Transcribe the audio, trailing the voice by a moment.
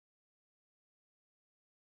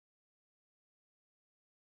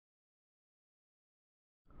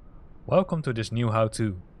Welcome to this new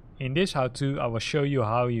how-to. In this how-to I will show you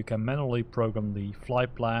how you can manually program the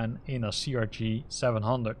flight plan in a CRJ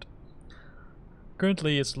 700.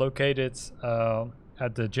 Currently it's located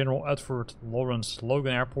at the General Edward Lawrence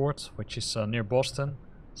Logan Airport, which is near Boston.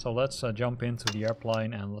 So let's jump into the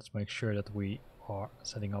airplane and let's make sure that we are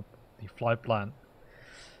setting up the flight plan.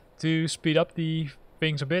 To speed up the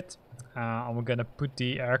things a bit, I'm gonna put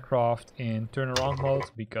the aircraft in turnaround mode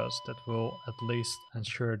because that will at least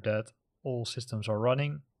ensure that all systems are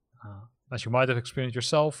running. As you might have experienced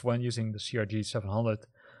yourself when using the CRJ 700,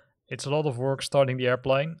 it's a lot of work starting the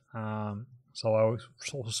airplane. So I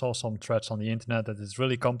also saw some threads on the internet that it's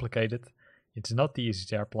really complicated. It's not the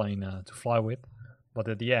easiest airplane to fly with, but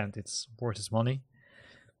at the end it's worth its money.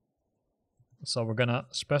 So we're gonna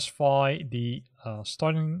specify the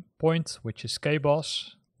starting point, which is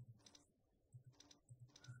KBOS.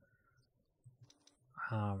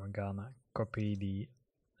 We're gonna copy the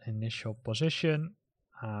initial position.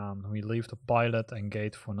 We leave the pilot and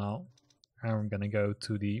gate for now. And we're gonna go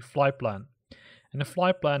to the flight plan. And the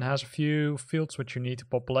flight plan has a few fields which you need to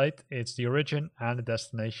populate. It's the origin and the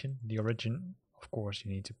destination. The origin, of course,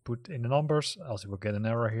 you need to put in the numbers, else you will get an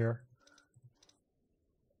error here.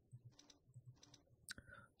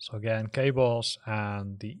 So again, KBOS,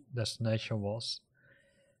 and the destination was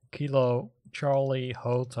Kilo Charlie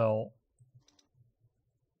Hotel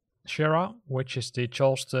Sierra, which is the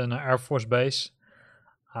Charleston Air Force Base.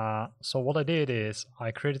 So what I did is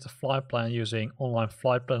I created a flight plan using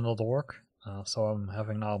onlineflightplan.org. So I'm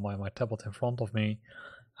having now my tablet in front of me,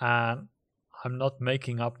 and I'm not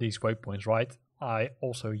making up these waypoints, right? I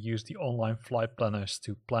also use the online flight planners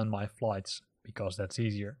to plan my flights because that's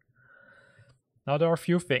easier. Now there are a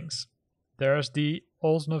few things. There's the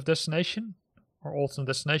alternate destination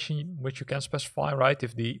which you can specify, right?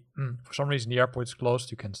 If the for some reason the airport is closed,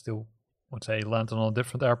 you can still, let's say, land on a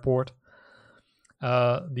different airport.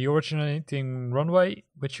 The originating runway,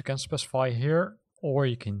 which you can specify here, or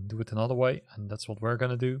you can do it another way, and that's what we're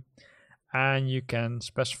gonna do. And you can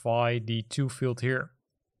specify the to field here.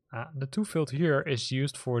 The to field here is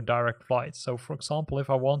used for direct flights. So for example, if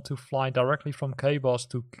I want to fly directly from KBOS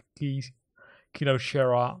to Kilo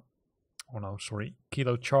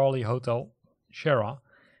Charlie Hotel Sierra,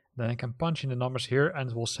 then I can punch in the numbers here and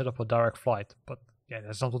it will set up a direct flight. But yeah,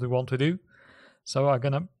 that's not what we want to do. So I'm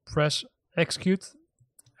gonna press execute,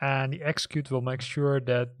 and the execute will make sure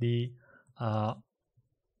that the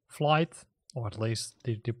flight, or at least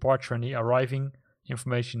the departure and the arriving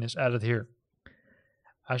information, is added here.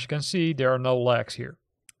 As you can see, there are no lags here,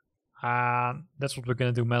 and that's what we're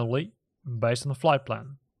gonna do manually based on the flight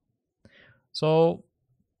plan. So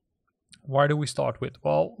where do we start with?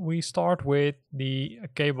 Well, we start with the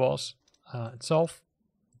KBOS itself.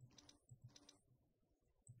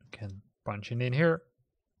 You can punch it in here.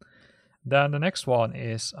 Then the next one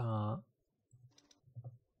is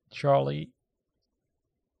Charlie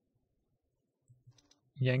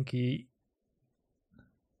Yankee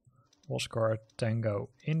Oscar Tango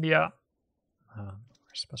India.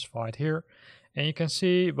 Specified here. And you can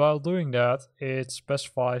see while doing that, it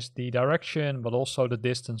specifies the direction, but also the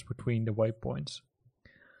distance between the waypoints.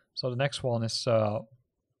 So the next one is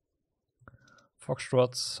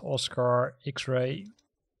Foxtrot Oscar X-Ray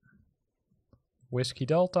Whiskey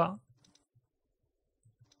Delta.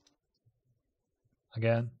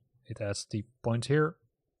 Again, it adds the points here.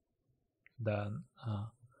 Then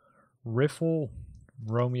Riffle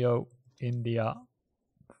Romeo India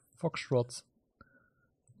Foxtrot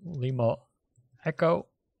Lima Echo.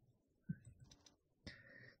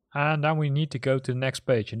 And then we need to go to the next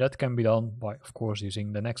page, and that can be done by, of course,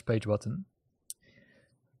 using the next page button.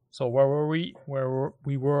 So where were we?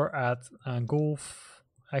 We were at Golf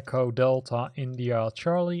Echo Delta India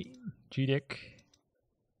Charlie GDIC,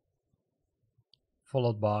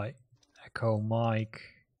 followed by Echo Mike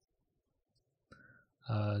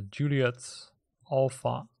Juliet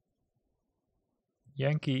Alpha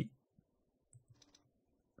Yankee,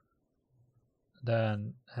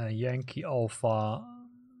 then Yankee Alpha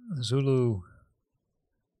Zulu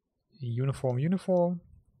Uniform,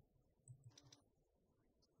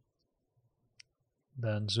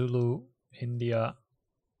 then Zulu India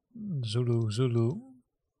Zulu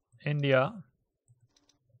India,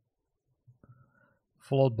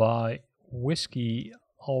 followed by Whiskey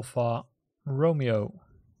Alpha Romeo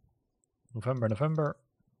November.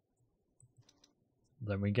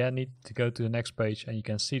 Then we again need to go to the next page, and you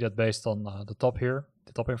can see that based on the top here,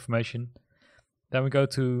 the top information. Then we go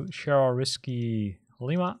to Sierra Whiskey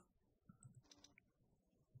Lima,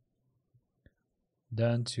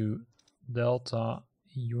 then to Delta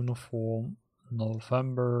Uniform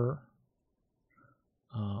November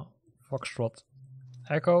Foxtrot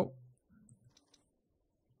Echo,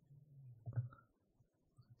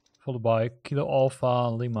 followed by Kilo Alpha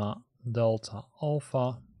Lima Delta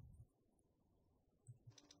Alpha,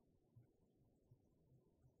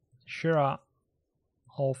 Sierra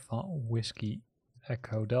Alpha Whiskey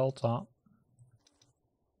Echo Delta.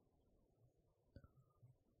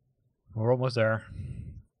 We're almost there.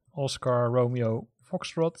 Oscar Romeo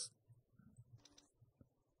Foxtrot.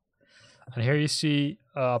 And here you see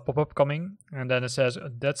a pop-up coming, and then it says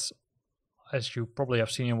that's, as you probably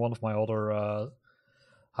have seen in one of my other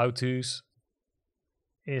how-tos,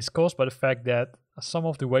 is caused by the fact that some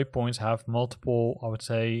of the waypoints have multiple, I would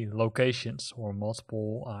say, locations or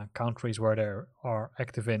multiple countries where they are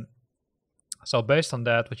active in. So based on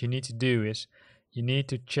that, what you need to do is you need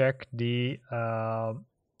to check the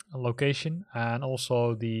location and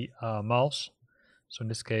also the miles. So in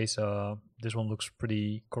this case, this one looks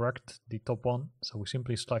pretty correct, the top one. So we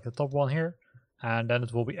simply select the top one here, and then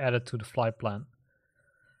it will be added to the flight plan.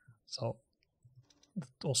 So that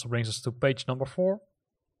also brings us to page number 4.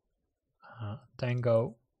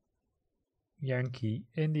 Tango, Yankee,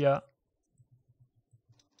 India.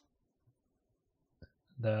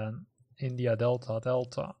 Then India, Delta,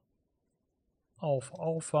 Delta, Alpha,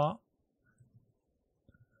 Alpha,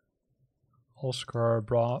 Oscar,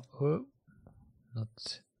 Bravo.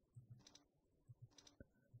 Not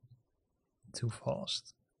too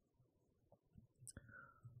fast.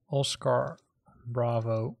 Oscar,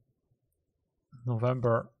 Bravo,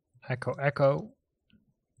 November, Echo, Echo.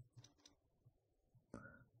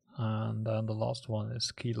 And then the last one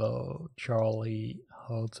is Kilo, Charlie,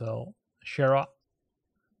 Hotel, Sierra.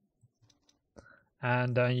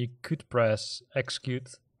 And then you could press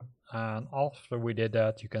execute. And after we did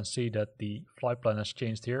that, you can see that the flight plan has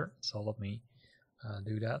changed here. So let me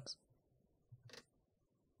do that.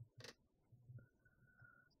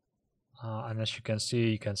 And as you can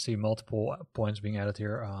see multiple points being added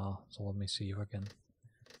here. So let me see if I can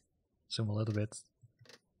zoom a little bit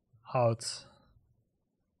out.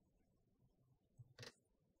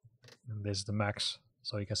 And this is the max.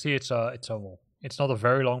 So you can see it's not a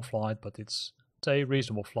very long flight, but it's a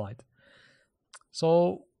reasonable flight.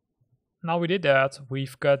 So now we did that,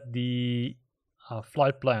 we've got the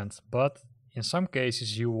flight plans, but in some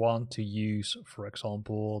cases you want to use, for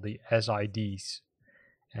example, the SIDs.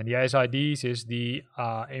 And the SIDs is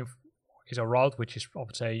is a route which is, I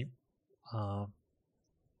would say,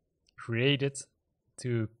 created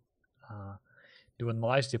to do a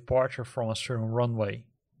nice departure from a certain runway,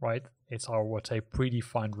 right? It's our, let's say,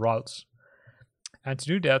 predefined routes. And to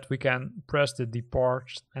do that, we can press the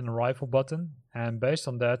depart and arrival button, and based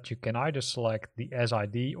on that you can either select the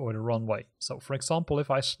SID or the runway. So for example,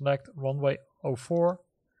 if I select runway 04,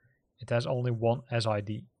 it has only one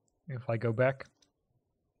SID. If I go back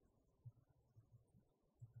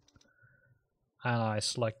and I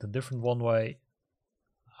select a different runway,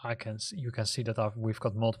 you can see that we've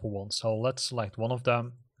got multiple ones. So let's select one of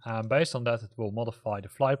them, and based on that it will modify the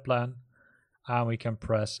flight plan, and we can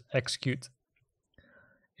press execute.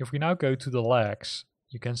 If we now go to the legs,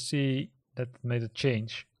 you can see that it made a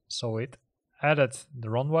change. So it added the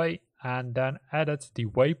runway and then added the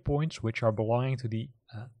waypoints which are belonging to the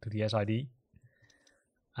SID.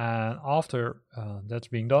 And after that's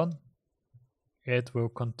being done, it will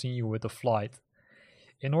continue with the flight.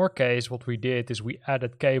 In our case, what we did is we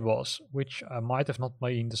added KBOS, which might have not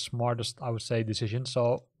been the smartest, I would say, decision.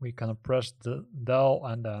 So we can press the dial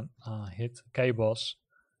and then hit KBOS.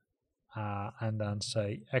 And then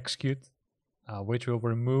say execute, which will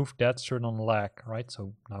remove that certain leg, right?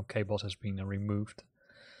 So now KBOS has been removed.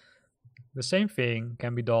 The same thing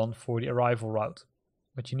can be done for the arrival route.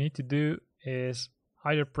 What you need to do is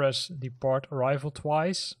either press depart arrival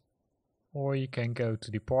twice, or you can go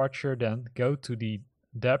to departure, then go to the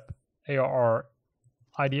DEP ARR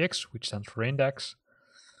IDX, which stands for index.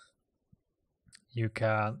 You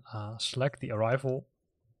can select the arrival.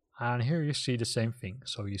 And here you see the same thing.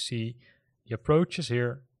 So you see the approaches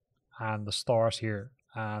here and the stars here.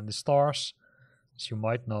 And the stars, as you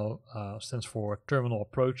might know, stands for terminal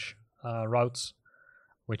approach routes,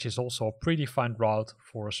 which is also a predefined route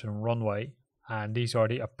for a certain runway. And these are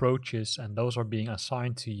the approaches, and those are being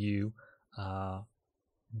assigned to you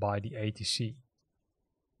by the ATC.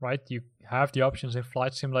 Right? You have the options in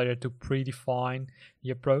Flight Simulator to predefine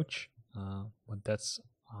the approach, but that's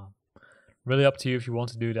really up to you if you want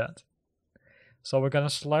to do that. So we're gonna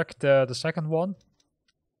select the second one,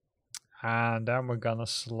 and then we're gonna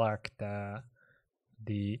select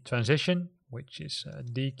the transition, which is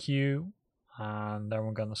DQ, and then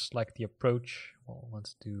we're gonna select the approach. Well,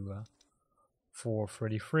 let's do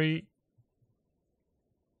 433,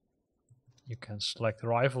 you can select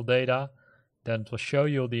arrival data. Then it will show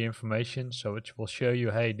you the information. So it will show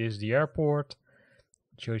you, hey, this is the airport.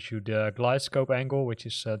 It shows you the glide scope angle, which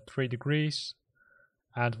is 3 degrees.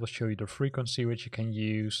 And it will show you the frequency which you can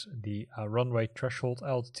use, the runway threshold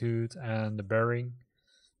altitude, and the bearing.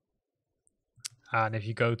 And if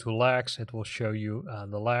you go to lags, it will show you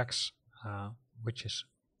the lags, which is,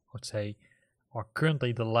 I would say, are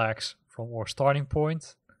currently the lags from our starting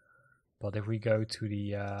point. But if we go to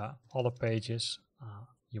the other pages,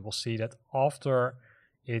 you will see that after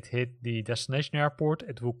it hit the destination airport,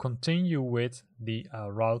 it will continue with the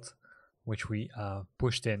route which we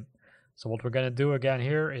pushed in. So what we're going to do again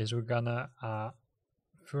here is we're going to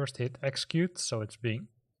first hit execute, so it's being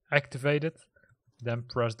activated, then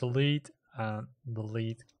press delete and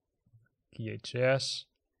delete KCHS,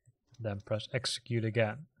 then press execute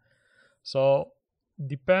again. So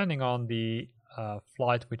depending on the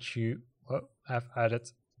flight which you have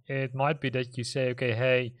added, it might be that you say, okay,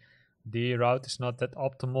 hey, the route is not that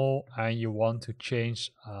optimal and you want to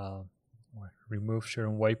change or remove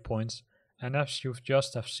certain waypoints. And as you've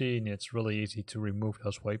just have seen, it's really easy to remove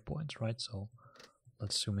those waypoints, right? So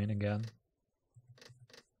let's zoom in again.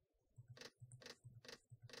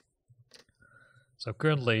 So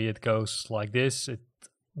currently it goes like this.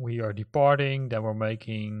 We are departing, then we're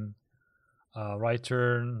making a right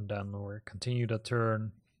turn, then we're continue the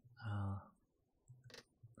turn.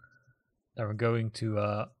 Then we're going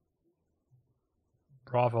to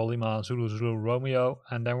Bravo Lima Zulu Zulu Romeo,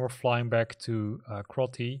 and then we're flying back to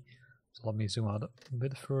Crotty. So let me zoom out a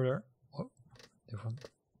bit further. Oh, different.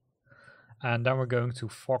 And then we're going to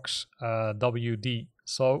Fox WD.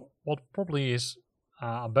 So what probably is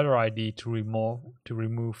a better idea to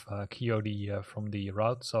remove KOD from the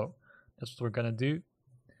route. So that's what we're gonna do.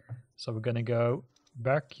 So we're gonna go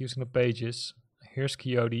back using the pages. Here's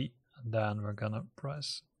KOD, and then we're gonna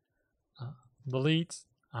press delete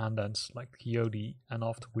and then select KOD. And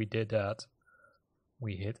after we did that,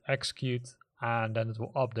 we hit execute, and then it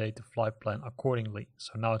will update the flight plan accordingly.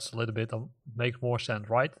 So now it's a little bit makes more sense,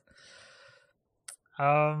 right?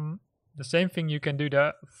 The same thing you can do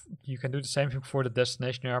the same thing for the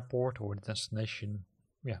destination airport or the destination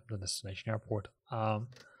airport.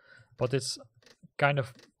 But it's kind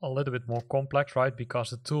of a little bit more complex, right?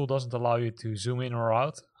 Because the tool doesn't allow you to zoom in or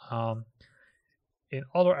out. In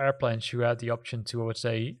other airplanes, you have the option to, I would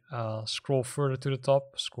say, scroll further to the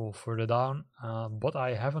top, scroll further down. But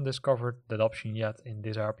I haven't discovered that option yet in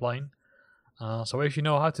this airplane. So if you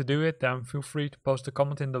know how to do it, then feel free to post a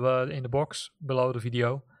comment in the box below the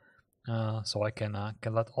video, so I can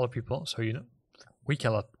let other people. So we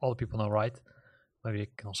can let other people know, right? Maybe I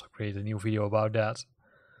can also create a new video about that.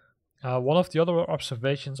 One of the other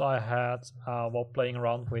observations I had while playing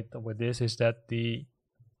around with this is that the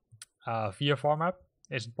VFR map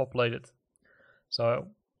isn't populated. So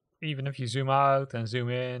even if you zoom out and zoom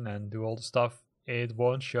in and do all the stuff, it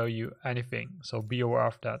won't show you anything. So be aware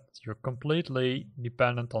of that. You're completely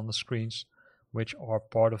dependent on the screens which are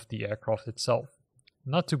part of the aircraft itself.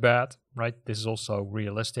 Not too bad, right? This is also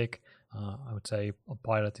realistic. I would say a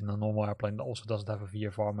pilot in a normal airplane that also doesn't have a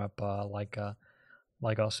VFR map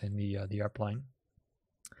like us in the airplane.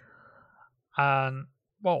 And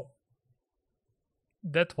well,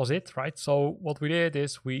 that was it, right? So what we did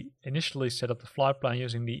is we initially set up the flight plan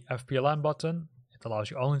using the FPLN button. It allows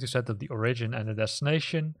you only to set up the origin and the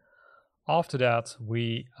destination. After that,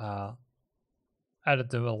 we added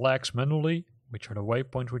the lags manually, which are the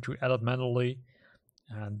waypoints which we added manually.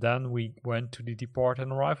 And then we went to the depart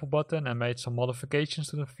and arrival button and made some modifications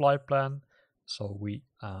to the flight plan. So we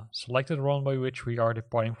selected the runway which we are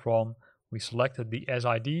departing from. We selected the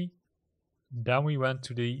SID. Then we went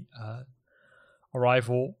to the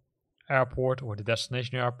arrival airport or the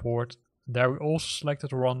destination airport. There we also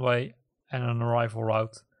selected a runway and an arrival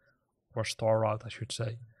route, or star route I should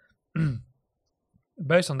say.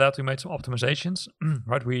 Based on that, we made some optimizations.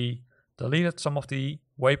 Right, we deleted some of the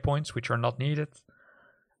waypoints which are not needed,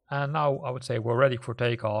 and now I would say we're ready for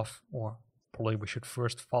takeoff. Or probably we should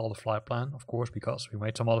first follow the flight plan, of course, because we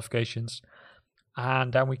made some modifications,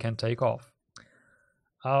 and then we can take off.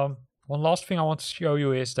 One last thing I want to show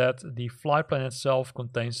you is that the flight plan itself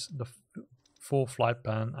contains the full flight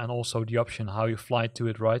plan and also the option how you fly to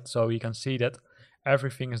it, right? So you can see that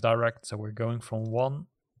everything is direct. So we're going from one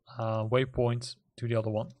waypoint to the other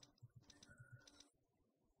one.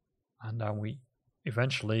 And then we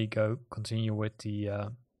eventually continue with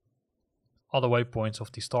the other waypoints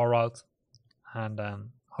of the star route. And then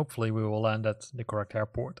hopefully we will land at the correct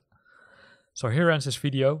airport. So here ends this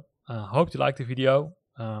video. Hope you liked the video.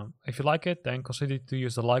 If you like it, then consider to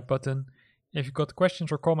use the like button. If you've got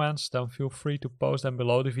questions or comments, then feel free to post them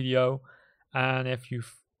below the video. And if you're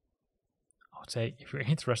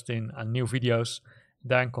interested in new videos,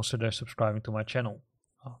 then consider subscribing to my channel.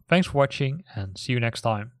 Thanks for watching and see you next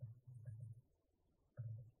time.